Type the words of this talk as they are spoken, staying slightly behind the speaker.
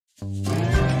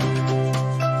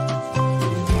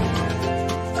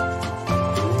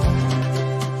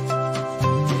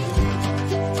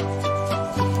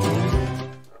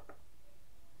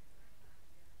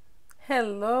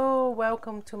Hello,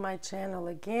 welcome to my channel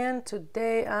again.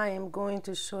 Today I am going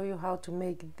to show you how to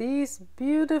make these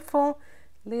beautiful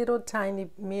little tiny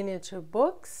miniature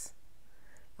books.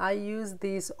 I use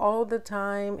these all the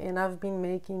time and I've been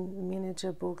making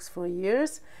miniature books for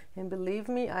years, and believe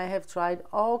me, I have tried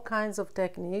all kinds of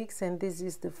techniques and this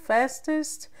is the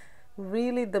fastest,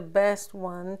 really the best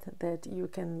one that you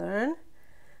can learn.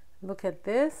 Look at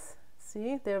this.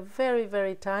 See, they're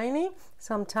very tiny.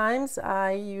 Sometimes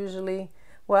I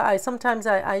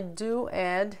do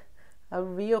add a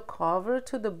real cover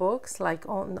to the books, like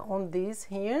on these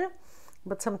here,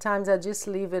 but sometimes I just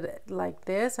leave it like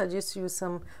this. I just use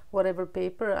some whatever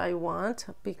paper I want,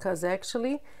 because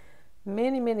actually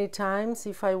many times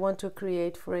if I want to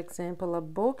create, for example, a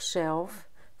bookshelf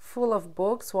full of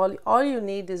books, well, all you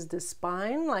need is the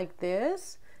spine like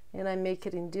this, and I make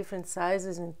it in different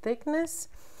sizes and thickness.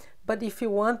 But if you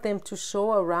want them to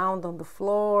show around on the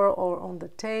floor or on the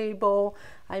table,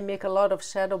 I make a lot of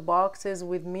shadow boxes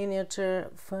with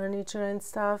miniature furniture and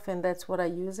stuff, and that's what I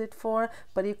use it for.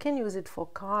 But you can use it for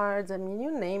cards, I mean,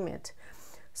 you name it.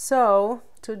 So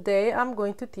today I'm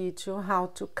going to teach you how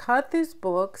to cut these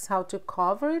books, how to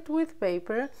cover it with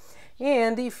paper,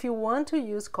 and if you want to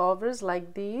use covers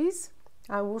like these,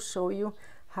 I will show you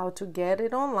how to get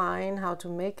it online, how to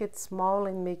make it small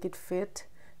and make it fit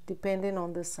depending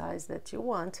on the size that you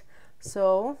want.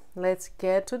 So let's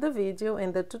get to the video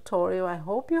and the tutorial. I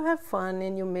hope you have fun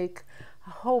and you make a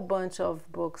whole bunch of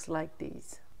books like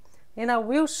these. And I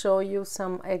will show you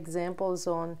some examples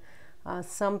on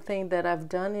something that I've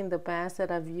done in the past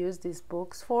that I've used these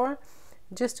books for,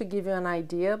 just to give you an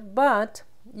idea. But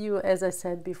you, as I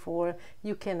said before,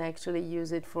 you can actually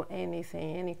use it for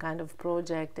anything, any kind of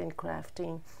project and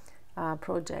crafting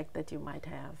project that you might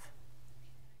have.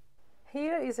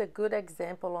 Here is a good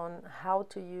example on how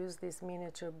to use these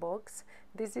miniature books.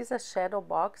 This is a shadow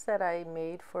box that I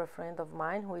made for a friend of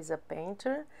mine who is a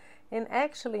painter. And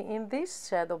actually in this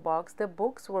shadow box, the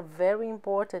books were very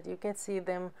important. You can see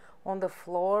them on the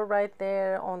floor right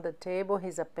there, on the table.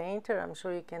 He's a painter, I'm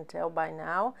sure you can tell by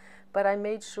now. But I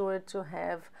made sure to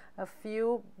have a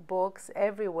few books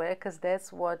everywhere, because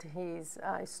that's what his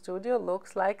studio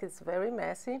looks like. It's very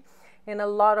messy. And a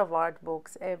lot of art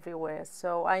books everywhere.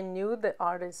 So I knew the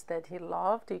artists that he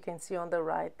loved. You can see on the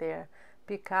right there,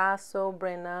 Picasso,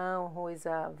 Brennan, who is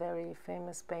a very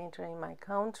famous painter in my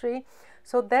country.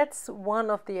 So that's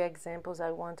one of the examples I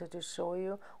wanted to show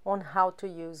you on how to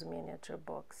use miniature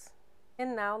books.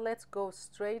 And now let's go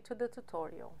straight to the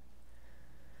tutorial.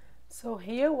 So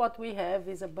here what we have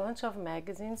is a bunch of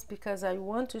magazines, because I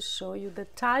want to show you the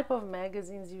type of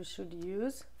magazines you should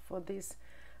use for this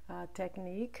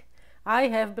technique.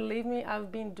 Believe me,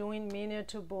 I've been doing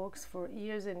miniature books for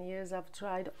years and years. I've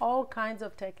tried all kinds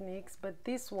of techniques, but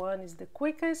this one is the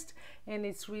quickest, and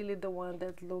it's really the one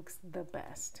that looks the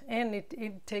best. And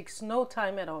it takes no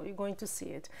time at all. You're going to see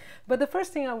it. But the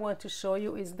first thing I want to show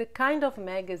you is the kind of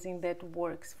magazine that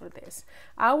works for this.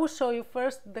 I will show you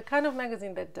first the kind of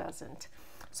magazine that doesn't.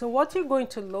 So what you're going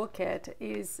to look at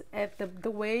is at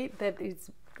the way that it's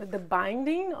the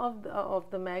binding of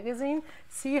the magazine.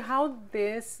 See how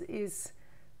this is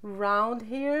round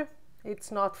here?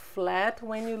 It's not flat.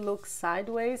 When you look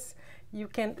sideways,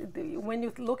 when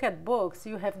you look at books,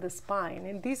 you have the spine,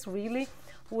 and this really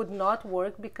would not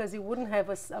work because you wouldn't have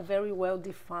a very well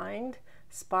defined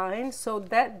spine. So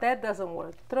that doesn't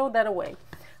work. Throw that away.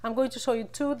 I'm going to show you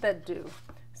two that do.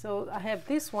 So I have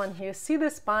this one here. See the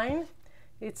spine?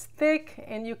 It's thick,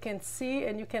 and you can see,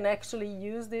 and you can actually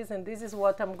use this, and this is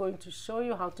what I'm going to show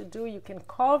you how to do. You can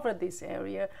cover this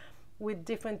area with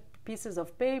different pieces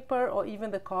of paper or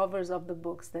even the covers of the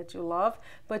books that you love,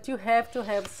 but you have to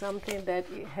have something that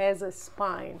has a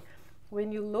spine.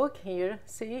 When you look here,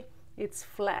 see, it's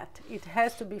flat. It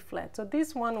has to be flat. So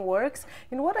this one works,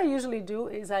 and what I usually do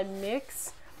is I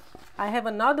mix. I have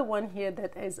another one here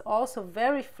that is also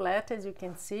very flat, as you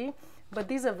can see. But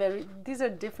these are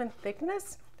different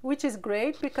thickness, which is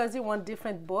great because you want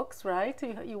different books, right?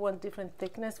 You want different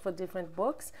thickness for different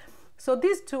books. So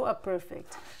these two are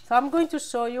perfect. So I'm going to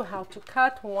show you how to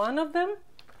cut one of them,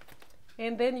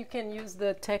 and then you can use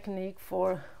the technique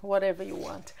for whatever you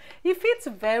want. If it's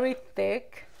very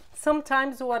thick,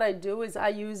 sometimes what I do is I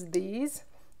use these.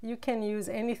 You can use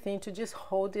anything to just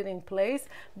hold it in place,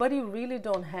 but you really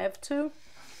don't have to.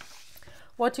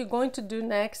 What you're going to do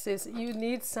next is you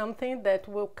need something that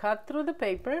will cut through the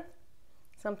paper,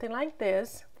 something like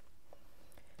this.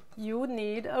 You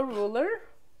need a ruler.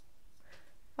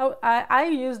 Oh, I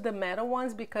use the metal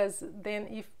ones because then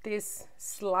if this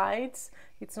slides,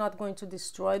 it's not going to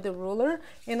destroy the ruler.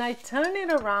 And I turn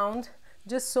it around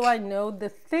just so I know the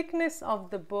thickness of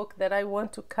the book that I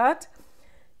want to cut.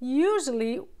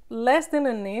 Usually less than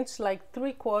an inch, like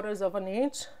 3/4 of an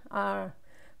inch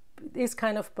is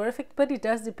kind of perfect, but it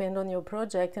does depend on your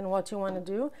project and what you want to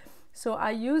do. So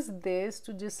I use this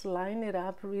to just line it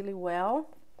up really well.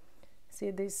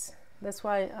 See this? That's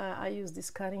why I use this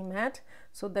cutting mat,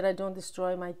 so that I don't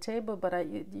destroy my table, but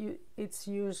it's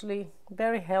usually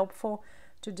very helpful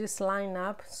to just line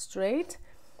up straight.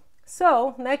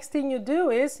 So next thing you do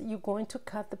is you're going to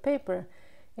cut the paper,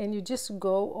 and you just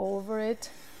go over it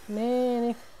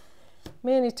many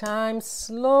times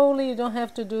slowly. You don't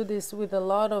have to do this with a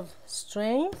lot of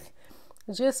strength.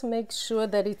 Just make sure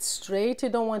that it's straight. You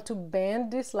don't want to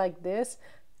bend this like this.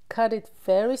 Cut it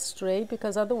very straight,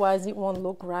 because otherwise it won't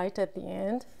look right at the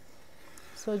end.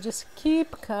 So just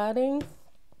keep cutting.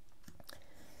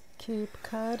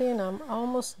 I'm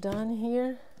almost done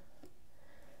here.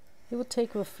 It will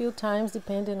take a few times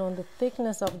depending on the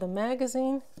thickness of the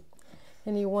magazine,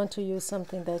 and you want to use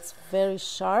something that's very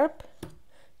sharp,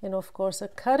 and of course a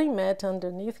cutting mat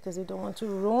underneath, because you don't want to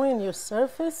ruin your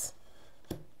surface.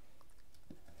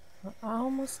 We're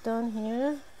almost done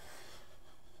here.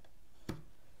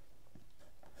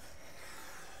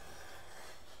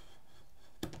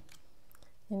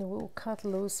 And we'll cut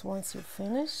loose once you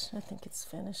finish. I think it's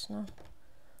finished now.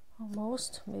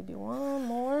 Almost. Maybe one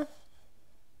more.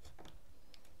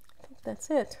 I think that's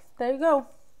it. There you go.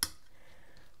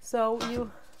 So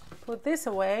you put this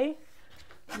away.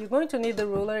 You're going to need the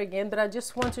ruler again, but I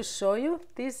just want to show you.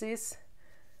 This is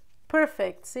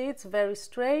perfect. See, it's very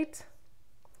straight.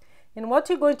 And what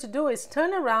you're going to do is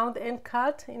turn around and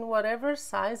cut in whatever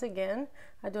size again.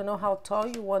 I don't know how tall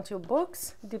you want your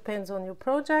books. It depends on your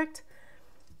project.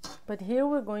 But here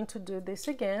we're going to do this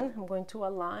again. I'm going to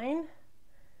align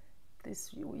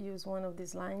this. You use one of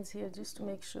these lines here just to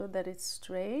make sure that it's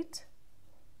straight.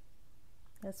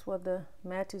 That's what the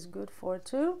mat is good for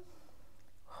too.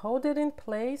 Hold it in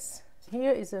place.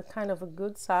 Here is a kind of a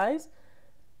good size.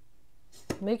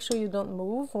 Make sure you don't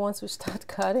move once you start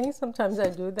cutting. Sometimes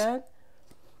I do that.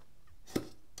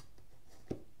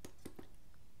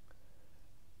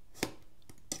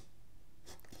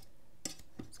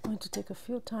 Going to take a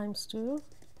few times too,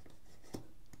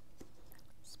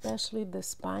 especially the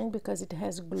spine, because it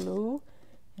has glue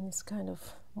and it's kind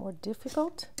of more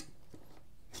difficult.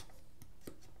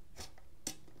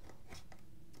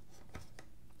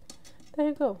 There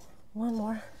you go, one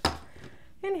more.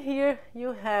 And here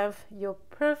you have your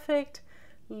perfect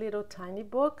little tiny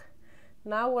book.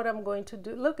 Now what I'm going to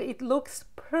do, look, it looks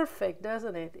perfect,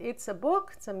 doesn't it? It's a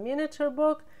book, it's a miniature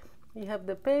book. You have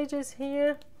the pages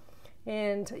here,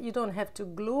 and you don't have to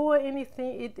glue or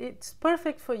anything. It's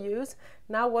perfect for use.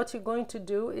 Now what you're going to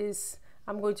do is,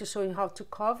 I'm going to show you how to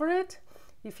cover it.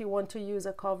 If you want to use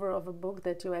a cover of a book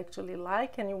that you actually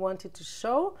like and you want it to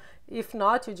show. If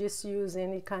not, you just use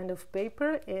any kind of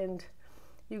paper and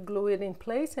you glue it in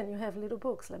place and you have little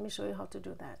books. Let me show you how to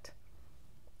do that.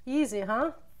 Easy,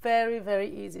 huh? Very, very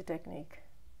easy technique.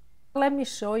 Let me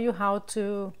show you how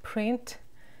to print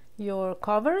your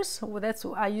covers. Well, that's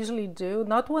what I usually do,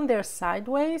 not when they're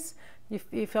sideways.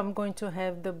 If I'm going to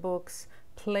have the books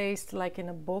placed like in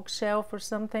a bookshelf or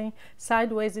something,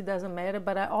 sideways it doesn't matter,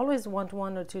 but I always want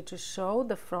one or two to show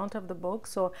the front of the book.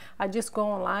 So I just go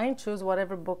online, choose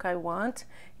whatever book I want,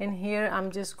 and here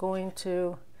I'm just going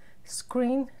to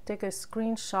take a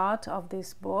screenshot of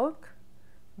this book,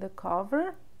 the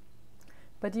cover.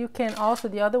 But you can also,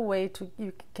 the other way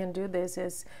you can do this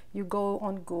is you go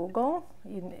on Google.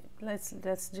 Let's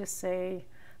just say,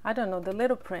 I don't know, The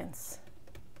Little Prince.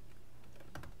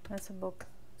 That's a book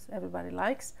everybody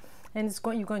likes, and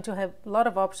you're going to have a lot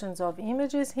of options of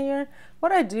images here.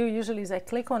 What I do usually is I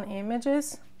click on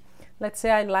images. Let's say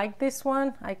I like this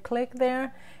one, I click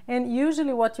there, and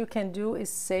usually what you can do is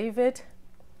save it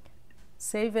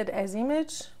as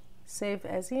image. Save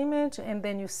as image, and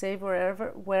then you save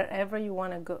wherever you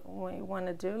want to go. What you want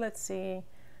to do, let's see,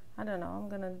 I don't know, I'm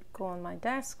gonna go on my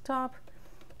desktop,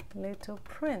 Little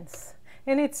Prince,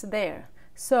 and it's there.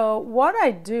 So what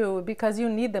I do, because you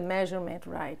need the measurement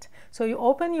right, so you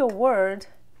open your Word,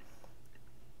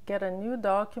 get a new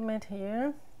document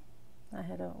here. I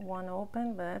had one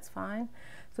open, but that's fine.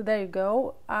 So there you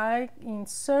go. I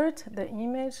insert the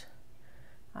image.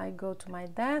 I go to my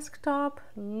desktop,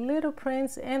 Little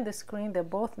Prince and the screen, they're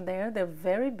both there. They're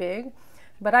very big,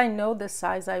 but I know the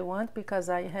size I want because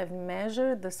I have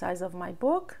measured the size of my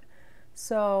book.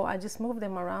 So I just move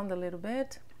them around a little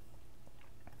bit,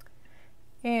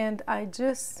 and I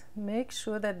just make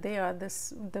sure that they are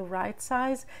the right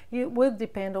size. It will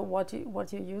depend on what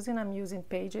you're using. I'm using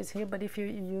Pages here, but if you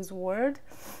use Word,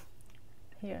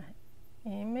 here,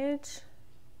 image,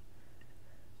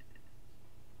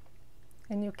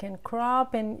 and you can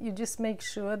crop, and you just make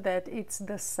sure that it's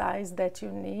the size that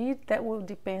you need. That will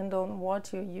depend on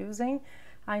what you're using.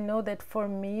 I know that for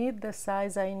me the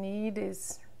size I need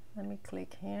is, let me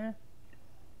click here.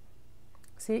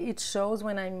 See, it shows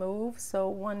when I move, so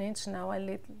 1 inch. Now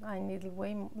I need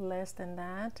way less than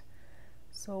that.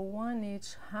 So 1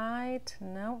 inch height,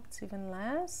 no, it's even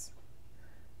less.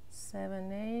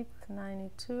 7/8,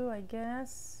 92, I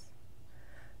guess.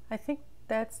 I think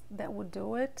that would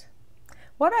do it.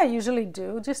 What I usually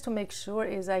do, just to make sure,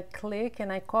 is I click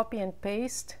and I copy and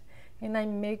paste, and I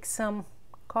make some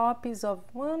copies of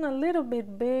one a little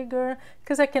bit bigger,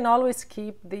 because I can always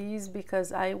keep these,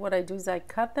 because what I do is I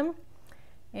cut them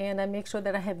and I make sure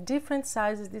that I have different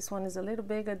sizes. This one is a little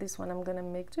bigger, this one I'm gonna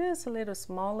make just a little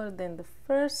smaller than the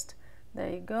first. There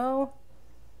you go.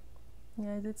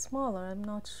 Yeah, is it smaller? I'm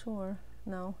not sure.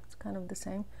 No, it's kind of the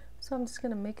same. So I'm just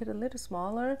gonna make it a little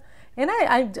smaller, and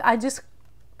I just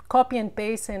copy and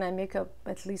paste, and I make up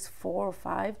at least 4 or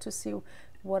 5 to see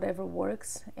whatever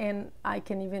works. And I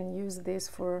can even use this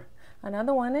for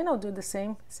another one, and I'll do the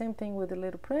same thing with the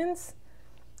little prints.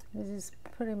 This is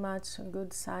pretty much a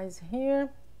good size here.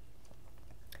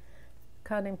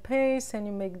 Cut and paste, and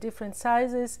you make different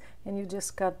sizes, and you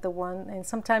just cut the one. And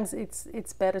sometimes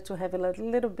it's better to have it a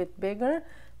little bit bigger,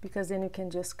 because then you can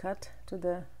just cut to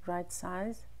the right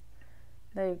size.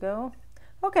 There you go.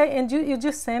 Okay, and you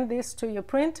just send this to your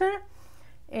printer,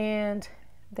 and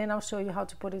then I'll show you how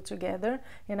to put it together.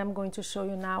 And I'm going to show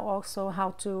you now also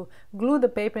how to glue the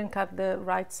paper and cut the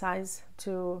right size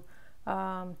to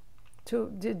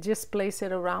just place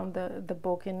it around the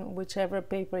book in whichever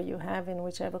paper you have, in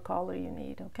whichever color you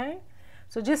need. Okay,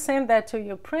 so just send that to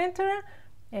your printer,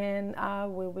 and I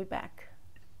will be back.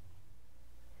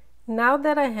 Now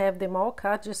that I have them all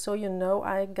cut, just so you know,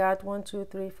 I got 1, 2,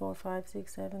 3, 4, 5,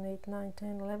 6, 7, 8, 9,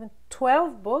 10, 11,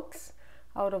 12 books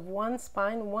out of one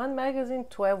spine, one magazine,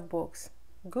 12 books.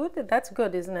 Good, that's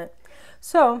good, isn't it?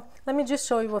 So let me just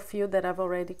show you a few that I've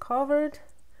already covered.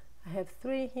 I have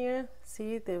 3 here.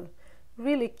 See, they're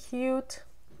really cute.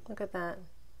 Look at that,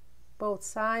 both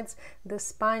sides. The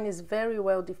spine is very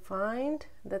well defined.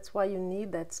 That's why you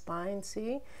need that spine,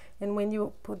 see? And when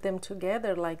you put them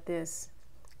together like this,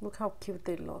 look how cute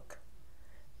they look.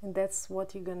 And that's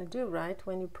what you're gonna do, right,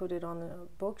 when you put it on a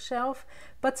bookshelf.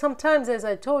 But sometimes, as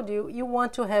I told you, you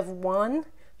want to have one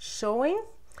showing.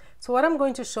 So what I'm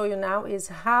going to show you now is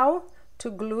how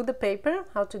to glue the paper,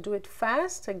 how to do it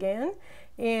fast again,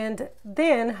 and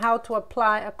then how to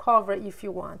apply a cover if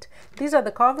you want. These are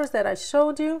the covers that I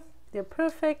showed you. They're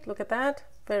perfect. Look at that,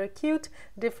 very cute,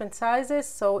 different sizes.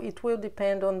 So it will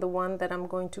depend on the one that I'm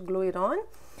going to glue it on.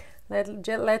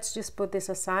 Let's just put this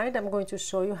aside. I'm going to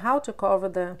show you how to cover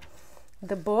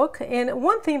the book. And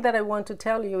one thing that I want to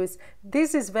tell you is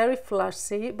this is very flush,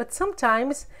 see, but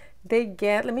sometimes they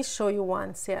get, let me show you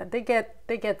once. Yeah, they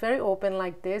get very open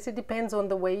like this. It depends on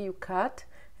the way you cut,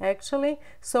 actually.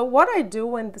 So what I do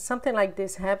when something like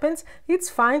this happens, it's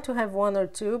fine to have 1 or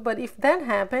 2, but if that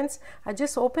happens, I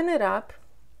just open it up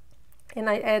and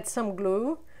I add some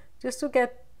glue just to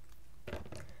get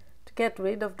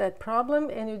rid of that problem,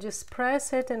 and you just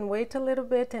press it and wait a little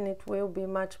bit, and it will be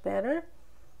much better.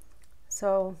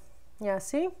 So yeah,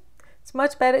 see, it's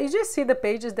much better. You just see the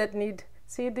pages that need,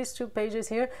 see these 2 pages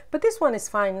here, but this one is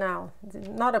fine now,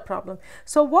 not a problem.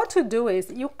 So what you do is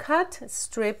you cut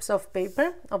strips of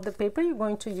paper, of the paper you're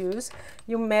going to use.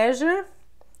 You measure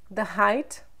the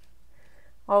height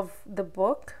of the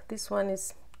book. This one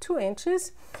is 2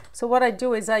 inches. So what I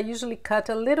do is I usually cut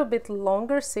a little bit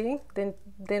longer, see,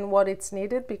 than what it's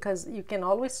needed, because you can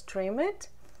always trim it.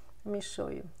 Let me show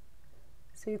you.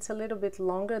 See, it's a little bit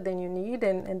longer than you need,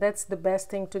 and that's the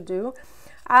best thing to do.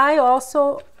 I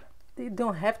also, you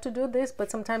don't have to do this,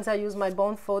 but sometimes I use my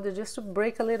bone folder just to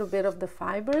break a little bit of the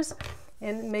fibers,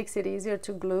 and it makes it easier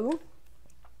to glue.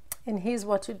 And here's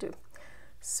what you do.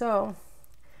 So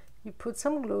you put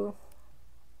some glue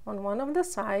on one of the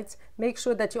sides. Make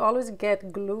sure that you always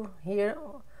get glue here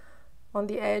on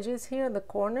the edges here, the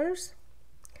corners.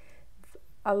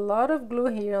 A lot of glue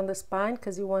here on the spine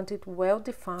because you want it well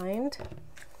defined,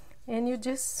 and you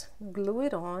just glue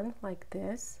it on like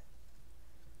this.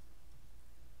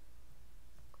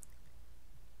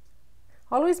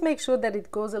 Always make sure that it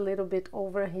goes a little bit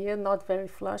over here, not very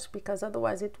flush, because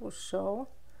otherwise it will show.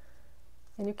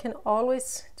 And you can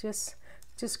always just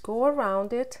go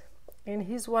around it. And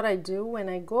here's what I do when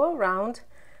I go around.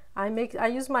 I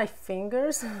use my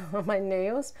fingers or my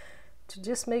nails to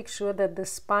just make sure that the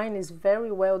spine is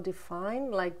very well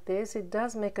defined like this. It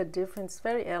does make a difference,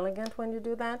 very elegant when you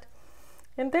do that.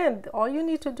 And then all you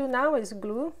need to do now is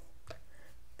glue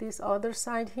this other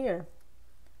side here.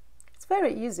 It's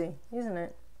very easy, isn't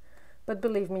it? But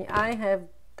believe me, I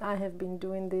have been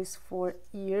doing this for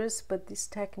years, but this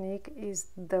technique is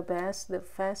the best, the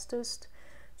fastest.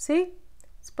 See,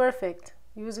 it's perfect.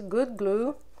 Use a good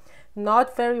glue,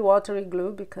 not very watery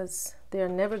glue because they are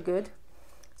never good.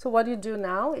 So what you do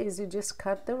now is you just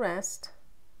cut the rest.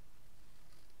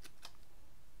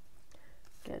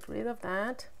 Get rid of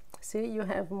that. See, you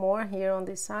have more here on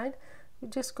this side. You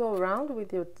just go around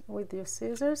with your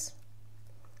scissors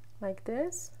like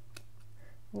this,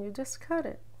 and you just cut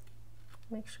it.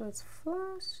 Make sure it's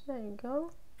flush. There you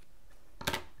go.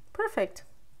 Perfect.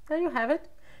 There you have it.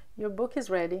 Your book is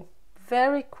ready.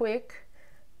 Very quick,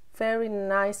 very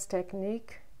nice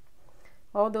technique.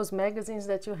 All those magazines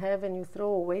that you have and you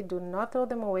throw away, do not throw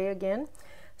them away again.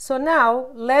 So now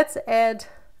let's add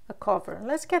a cover.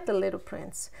 Let's get the little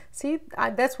prints. See,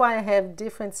 that's why I have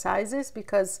different sizes,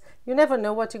 because you never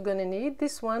know what you're going to need.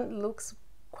 This one looks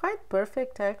quite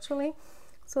perfect actually.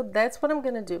 So that's what I'm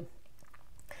going to do.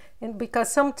 And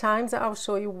because sometimes I'll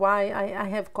show you why I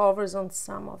have covers on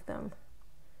some of them.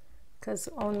 Because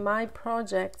on my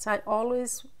projects, I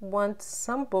always want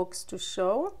some books to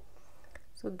show.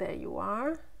 So there you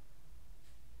are.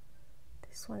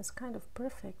 This one's kind of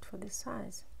perfect for this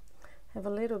size. Have a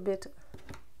little bit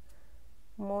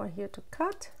more here to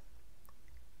cut.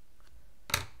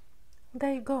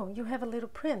 There you go. You have a little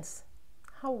prints.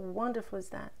 How wonderful is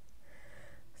that?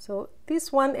 So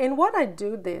this one, and what I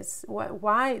do this,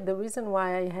 the reason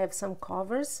why I have some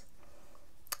covers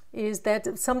is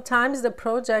that sometimes the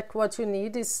project, what you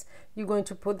need is you're going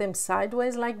to put them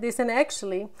sideways like this. And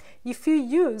actually, if you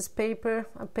use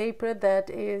a paper that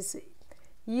is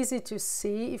easy to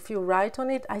see, if you write on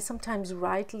it, I sometimes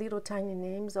write little tiny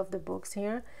names of the books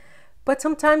here. But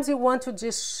sometimes you want to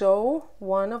just show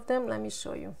one of them. Let me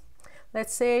show you.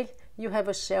 Let's say you have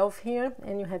a shelf here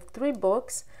and you have 3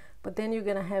 books, but then you're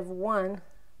gonna have one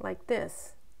like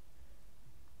this,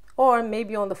 or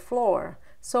maybe on the floor.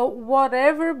 So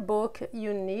whatever book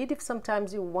you need, if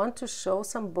sometimes you want to show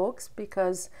some books,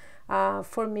 because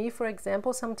for me, for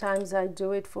example, sometimes I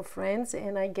do it for friends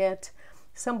and I get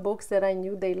some books that I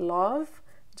knew they love,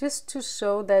 just to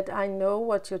show that I know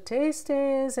what your taste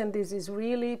is and this is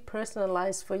really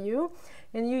personalized for you,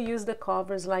 and you use the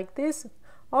covers like this.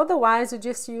 Otherwise, you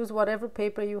just use whatever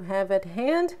paper you have at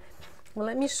hand. Well,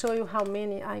 let me show you how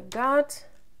many I got.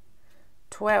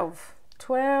 12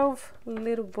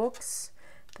 little books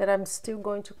that I'm still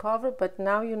going to cover, but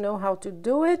now you know how to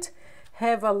do it.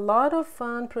 Have a lot of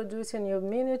fun producing your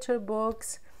miniature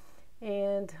books,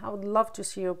 and I would love to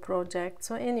see your project.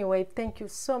 So anyway, thank you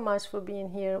so much for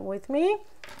being here with me.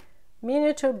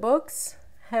 Miniature books,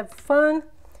 have fun,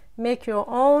 make your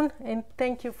own, and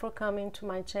thank you for coming to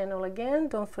my channel again.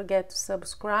 Don't forget to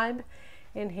subscribe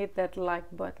and hit that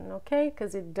like button, okay?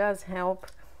 Because it does help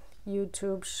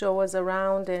YouTube show us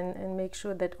around and make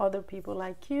sure that other people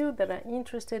like you that are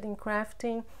interested in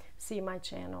crafting see my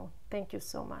channel. Thank you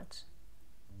so much.